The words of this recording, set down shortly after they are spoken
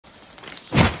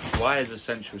Why is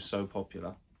Essentials so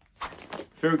popular?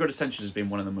 Fear of God Essentials has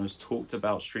been one of the most talked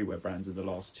about streetwear brands of the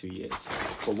last 2 years.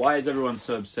 But why is everyone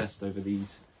so obsessed over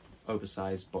these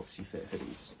oversized boxy fit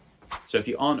hoodies? So if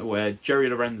you aren't aware, Jerry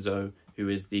Lorenzo, who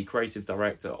is the creative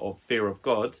director of Fear of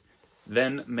God,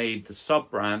 then made the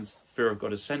sub-brand Fear of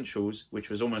God Essentials,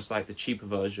 which was almost like the cheaper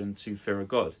version to Fear of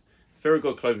God. Fear of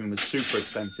God clothing was super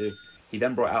expensive. He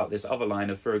then brought out this other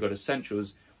line of Fear of God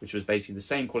Essentials, which was basically the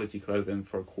same quality clothing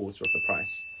for a quarter of the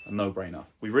price. A no-brainer.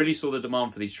 We really saw the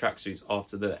demand for these tracksuits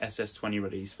after the SS20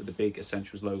 release with the big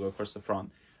Essentials logo across the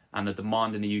front, and the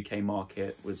demand in the UK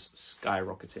market was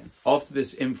skyrocketing. After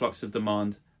this influx of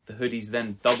demand, the hoodies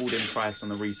then doubled in price on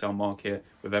the resale market,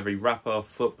 with every rapper,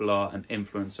 footballer and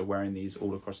influencer wearing these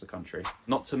all across the country.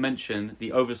 Not to mention,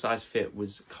 the oversized fit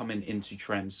was coming into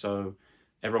trend, so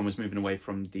everyone was moving away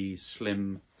from the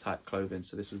slim type clothing,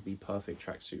 so this was the perfect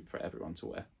tracksuit for everyone to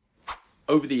wear.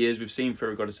 Over the years, we've seen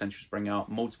Fear of God Essentials bring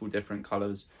out multiple different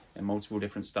colours and multiple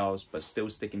different styles, but still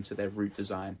sticking to their root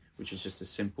design, which is just a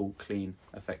simple, clean,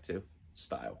 effective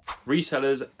style.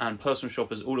 Resellers and personal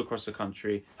shoppers all across the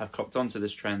country have clocked onto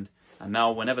this trend, and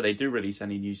now whenever they do release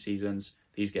any new seasons,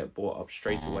 these get bought up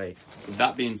straight away. With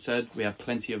that being said, we have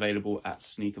plenty available at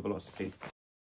Sneaker Velocity.